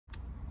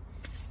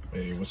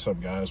Hey, what's up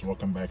guys?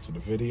 Welcome back to the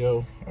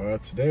video.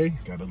 Today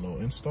got a little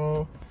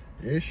install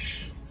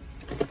ish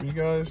for you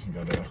guys.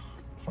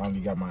 Finally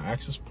got my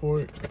access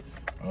port.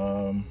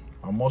 I'm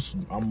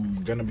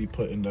gonna be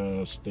putting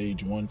the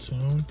stage 1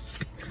 tune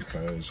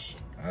because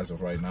as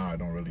of right now I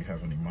don't really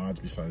have any mods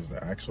besides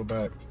the axle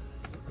back.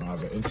 I don't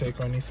have an intake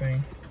or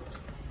anything,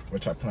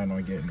 which I plan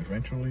on getting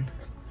eventually.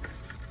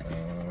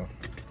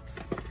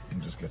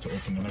 And just get to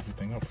opening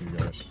everything up for you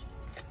guys.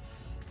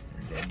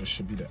 Here we go. This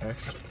should be the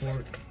access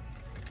port.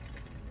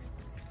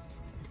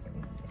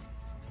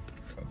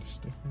 Got the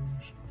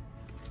stickers.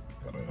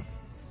 Got a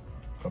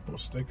couple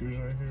of stickers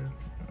right here.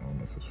 I don't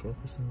know if it's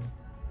focusing.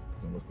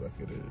 Doesn't look like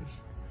it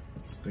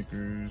is.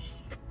 Stickers.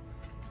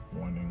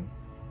 Warning.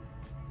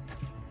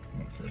 I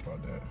don't care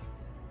about that.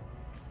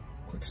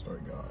 Quick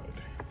start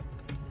guide.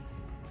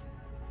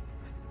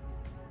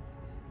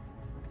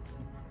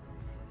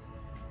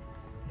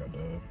 Got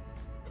the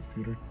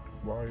computer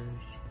wires.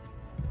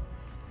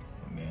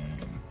 And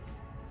then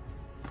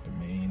the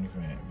main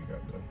event, we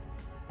got the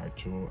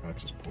actual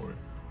access port.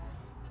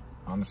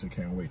 Honestly,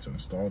 can't wait to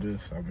install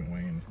this.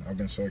 I've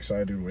been so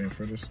excited waiting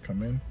for this to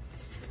come in.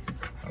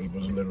 I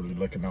was literally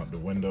looking out the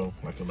window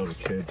like a little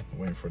kid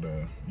waiting for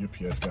the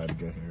UPS guy to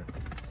get here.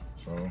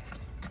 So,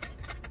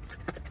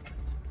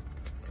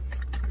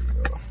 there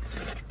you go.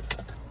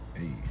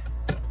 Hey,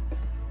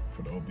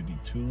 for the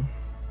OBD2,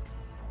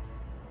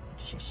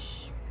 it's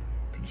just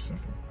pretty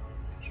simple,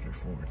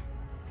 straightforward.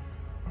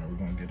 All right, we're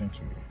gonna get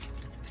into it.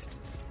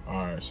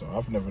 All right, so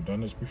I've never done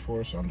this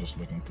before, so I'm just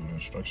looking through the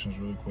instructions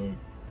really quick.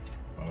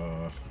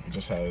 It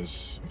just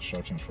has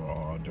instructions for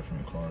all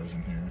different cars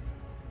in here.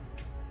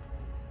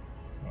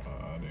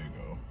 There you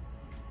go.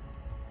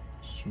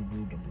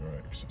 Subaru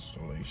WRX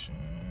installation.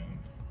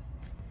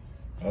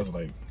 It has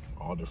like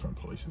all different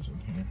places in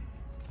here,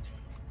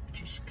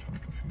 which is kind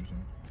of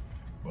confusing.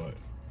 But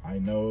I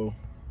know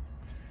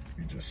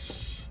you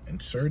just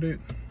insert it.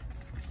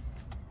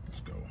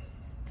 Let's go.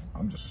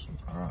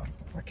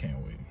 I can't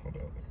wait. Hold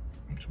up.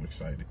 I'm too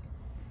excited.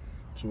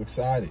 Too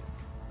excited.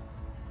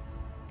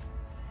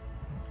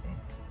 Okay.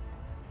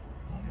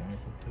 I'm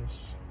live with this.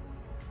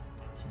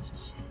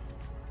 Jesus.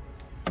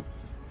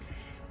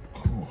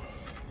 Cool.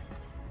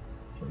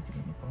 Break it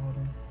in the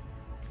bottom.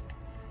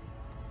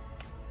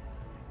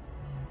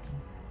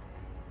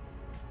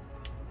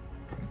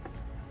 Okay.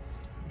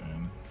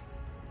 And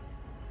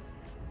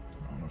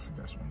I don't know if you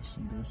guys want to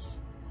see this.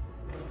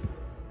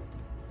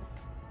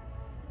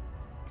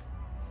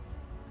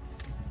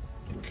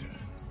 Okay.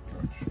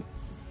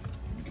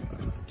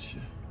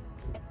 Gotcha.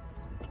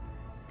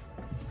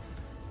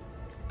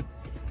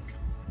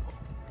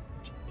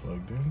 It's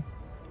plugged in.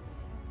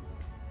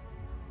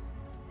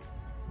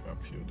 Gotta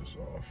peel this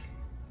off.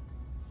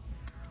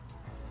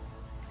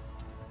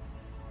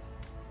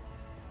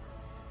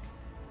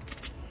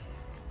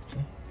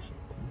 Okay, so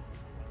cool.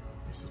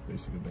 This is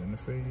basically the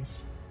interface.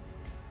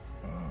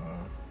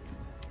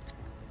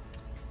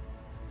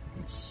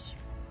 It's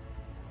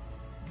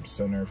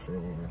center for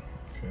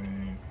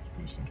okay.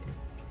 Pretty simple.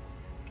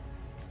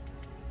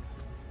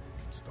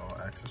 Install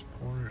access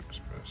port,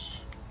 express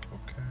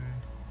okay.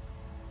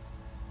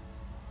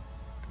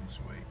 Please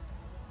wait.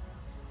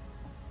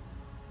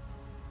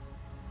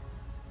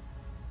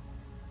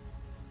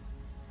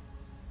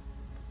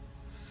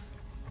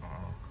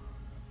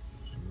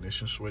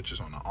 Ignition switch is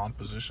on the on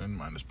position.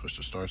 Mine is push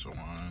to start, so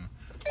 1,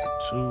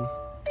 2.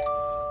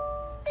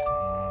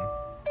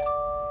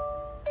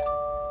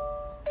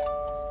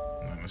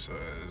 And then it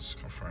says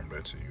confirm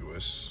that to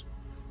US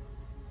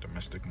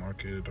domestic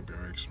market.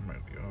 WRX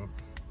might be up.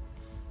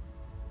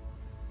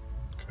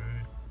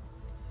 Okay.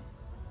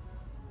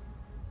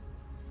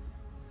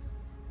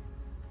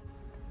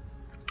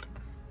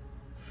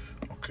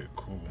 Okay,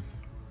 cool.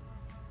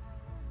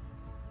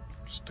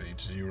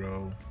 Stage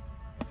 0.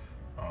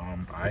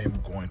 I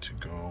am going to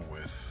go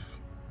with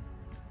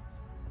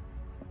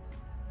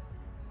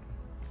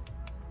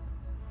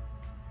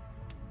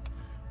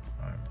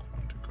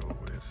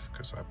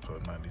because I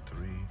put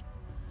 93.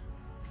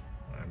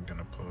 I'm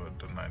gonna put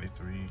the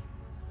 93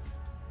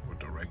 with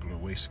the regular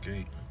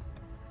wastegate.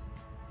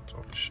 That's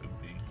all it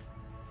should be.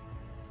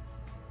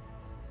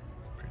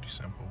 Pretty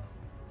simple.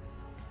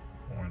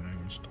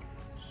 Warnings.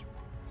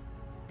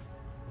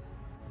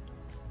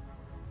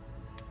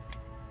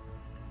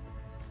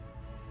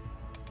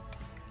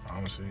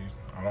 Honestly,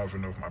 I don't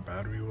even know if my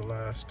battery will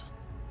last.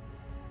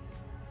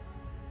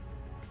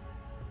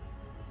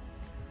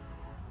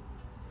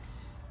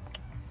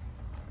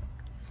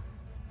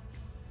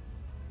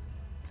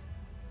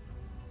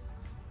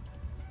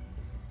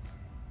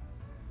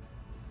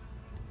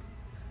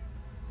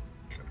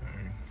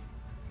 Okay.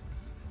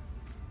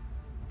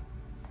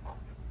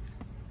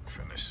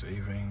 Finish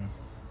saving.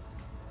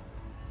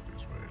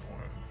 Please wait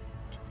 1,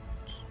 2,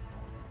 3.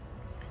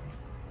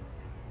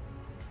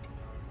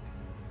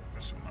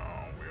 So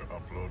now we're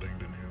uploading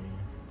the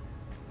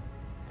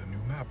new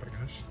map,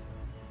 I guess.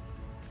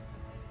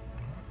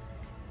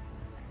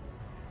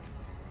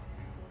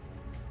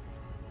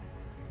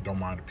 Don't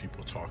mind the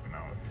people talking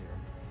out here.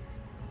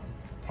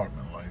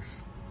 Apartment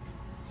life.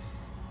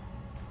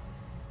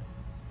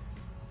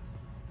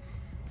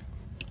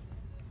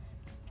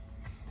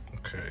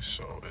 Okay,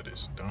 so it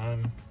is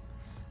done.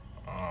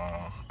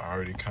 I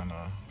already kind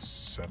of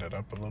set it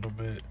up a little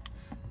bit,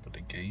 but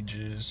the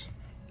gauges,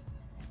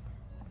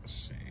 let's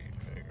see,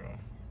 there you go.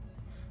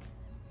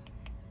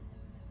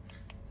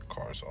 The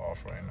car's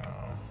off right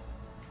now.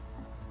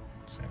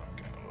 Saying I'm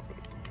getting a little bit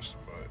of boost,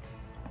 but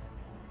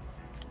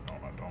no,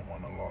 I don't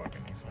want to log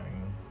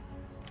anything.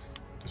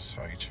 This is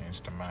how you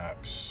change the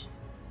maps.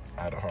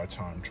 I had a hard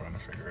time trying to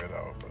figure it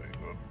out, but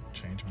you go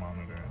change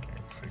monitor and you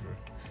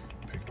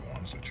pick the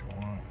ones that you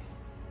want.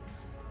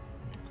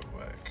 You go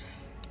back.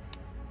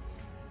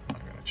 I'm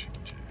not gonna change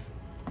it.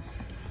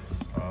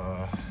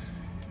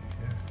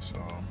 Yeah, so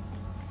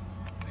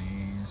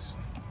these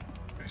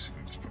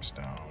basically just push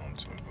down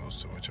so it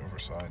goes to whichever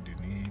side you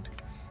need.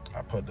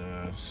 I put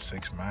the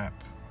 6 map,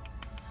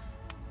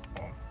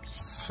 well,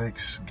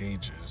 6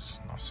 gauges,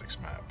 not 6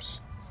 maps.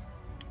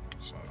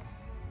 So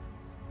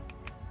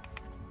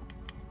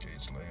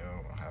gauge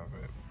layout, I have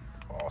it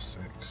all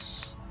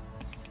 6.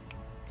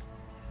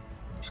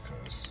 Just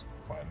cause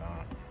why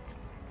not?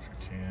 If you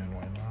can,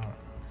 why not?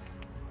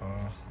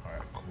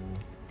 Alright, cool.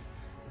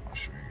 I'll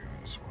show you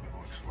guys what it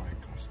looks like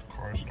once the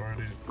car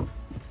started.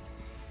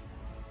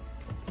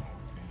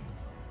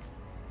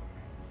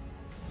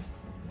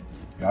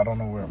 Yeah, I don't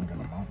know where I'm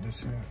gonna mount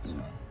this yet, so.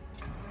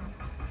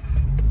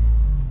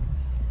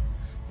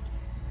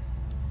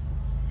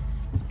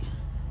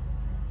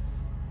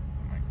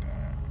 Like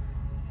that.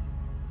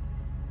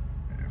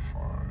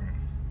 AFR.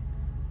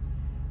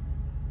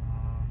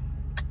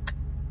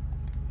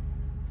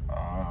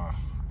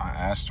 I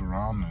asked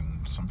around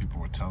and some people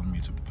were telling me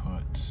to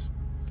put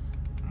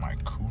my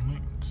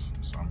coolant,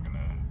 so I'm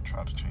gonna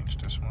try to change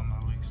this one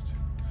at least.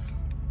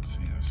 Let's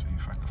see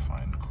if I can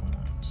find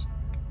coolant.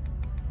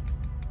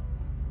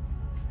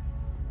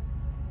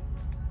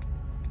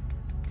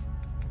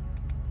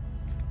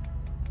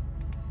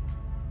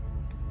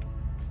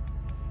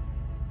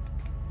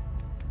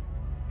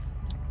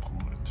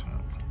 Coolant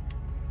temp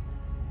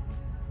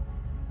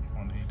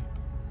 180.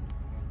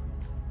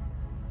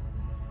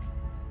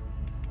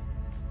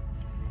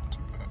 Not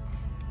too bad.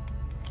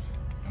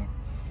 Yep.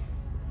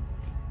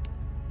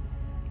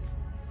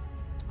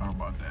 How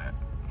about that?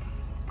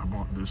 I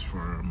bought this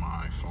for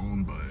my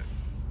phone, but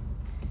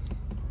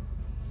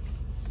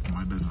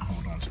mine doesn't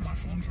hold on to my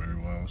phone very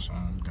well, so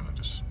I'm gonna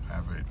just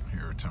have it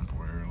here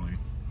temporarily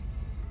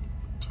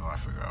until I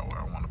figure out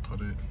where I want to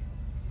put it.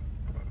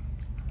 But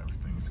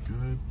everything's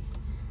good.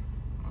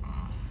 Go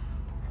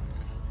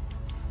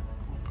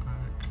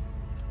back.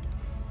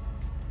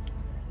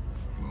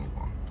 Slow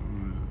walk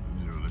through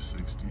it, 0 to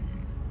 60,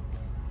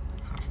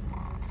 half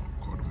mile,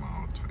 quarter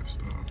mile type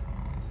stuff.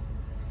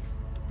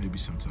 Maybe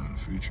sometime in the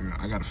future.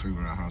 I gotta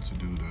figure out how to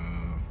do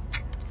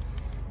the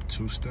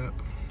 2-step.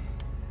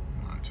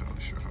 I'm not entirely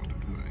sure how to do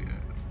it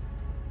yet,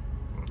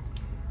 but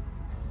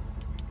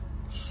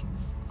soon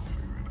I'll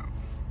figure it out.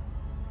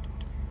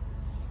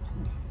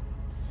 Cool.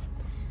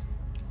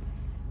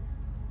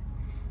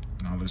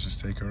 Now let's just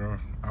take her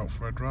out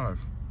for a drive.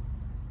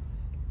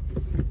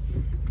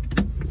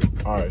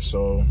 All right,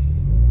 so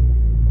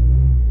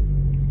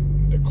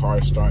the car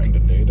is starting the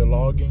data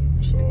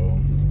logging, so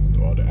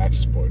all the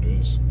access port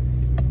is.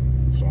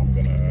 So I'm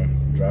gonna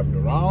drive it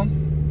around,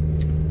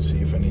 see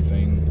if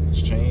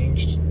anything's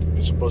changed.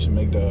 It's supposed to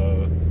make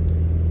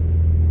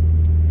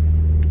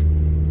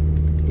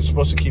it's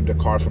supposed to keep the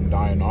car from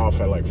dying off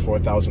at like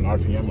 4,000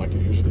 RPM like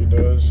it usually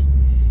does.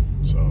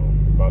 So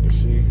about to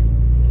see.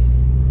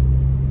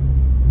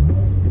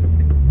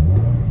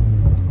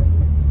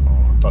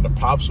 Oh, I thought the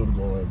pops would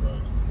go away, but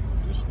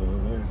it's still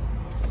there.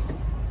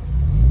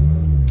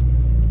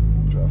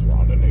 Drive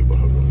around the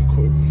neighborhood really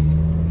quick.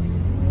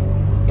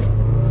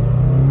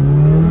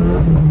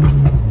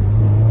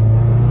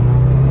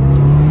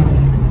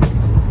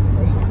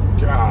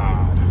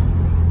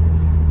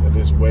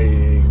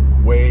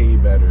 Way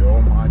better.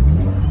 Oh my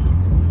goodness.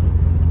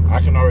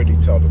 I can already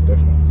tell the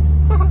difference.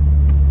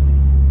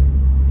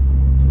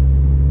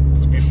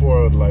 Because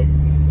before, like,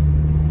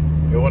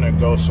 it wouldn't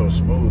go so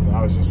smooth.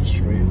 Now it's just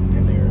straight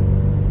in there.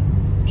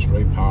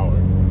 Straight power.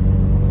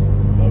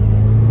 Love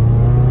it.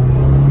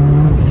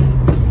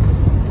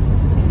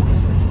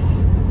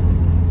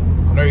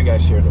 I know you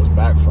guys hear those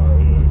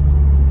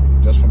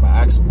backfires just from my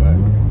axle back.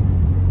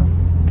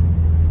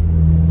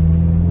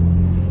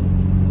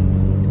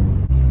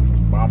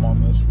 I'm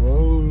on this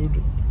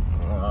road.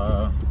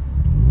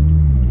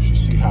 You should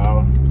see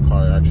how the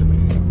car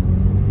actually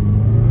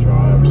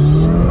drives.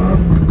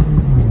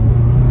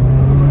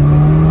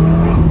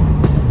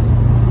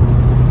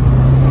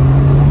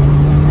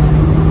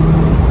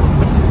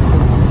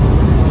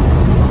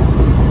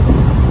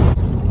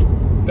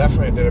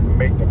 Definitely didn't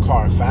make the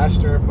car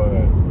faster,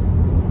 but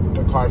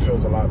the car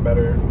feels a lot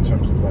better in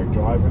terms of like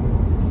driving.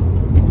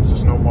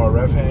 There's no more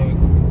rev hang.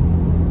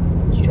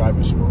 It's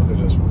driving smooth.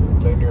 It's just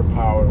linear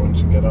power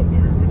once you get up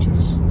there, which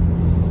is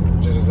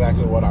just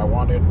exactly what I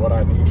wanted, what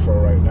I need for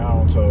right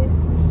now until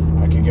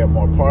I can get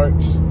more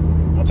parts.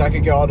 Once I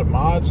can get all the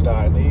mods that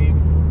I need,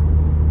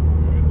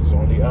 it's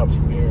only up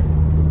from here.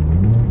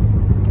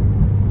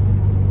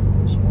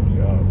 It's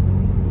only up.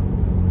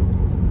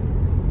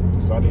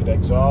 need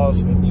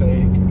exhaust,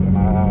 intake, and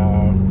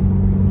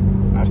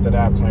after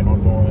that I plan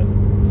on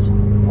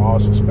doing all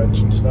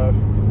suspension stuff,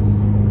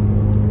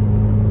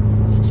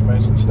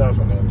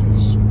 and then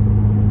just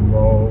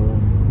roll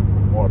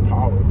more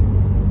power.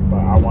 But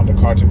I want the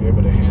car to be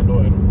able to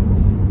handle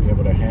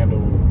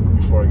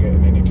before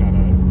getting any kind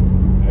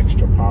of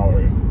extra power.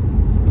 I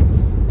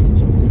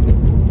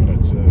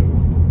wanted to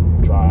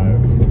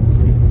drive,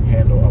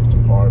 handle up to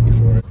par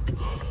before.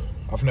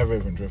 I've never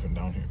even driven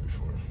down here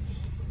before.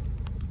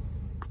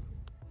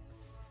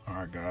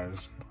 Alright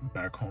guys, I'm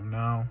back home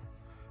now.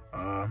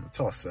 It's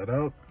all set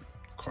up.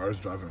 Car's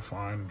driving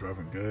fine,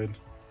 driving good.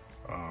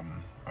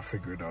 I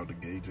figured out the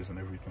gauges and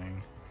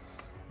everything.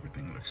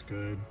 Everything looks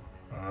good.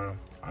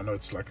 I know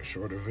it's like a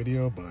shorter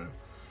video, but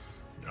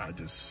I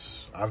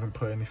haven't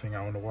put anything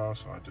out in a while,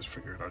 so I just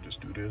figured I'd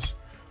just do this,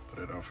 put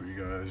it out for you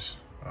guys.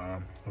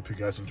 Hope you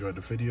guys enjoyed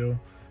the video.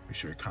 Be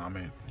sure to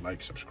comment,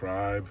 like,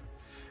 subscribe,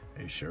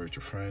 and share with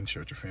your friends,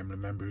 share with your family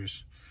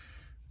members.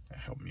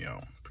 Help me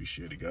out.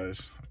 Appreciate it,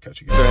 guys. I'll catch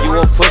you guys. You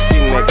a pussy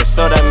nigga,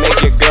 so that make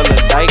your girl a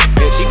dyke.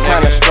 She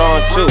kinda strong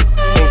too.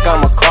 Think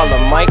I'ma call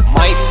her Mike.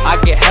 I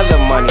get hella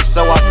money,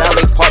 so I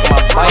barely park my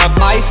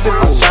bike.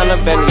 I'm tryna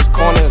bend these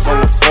corners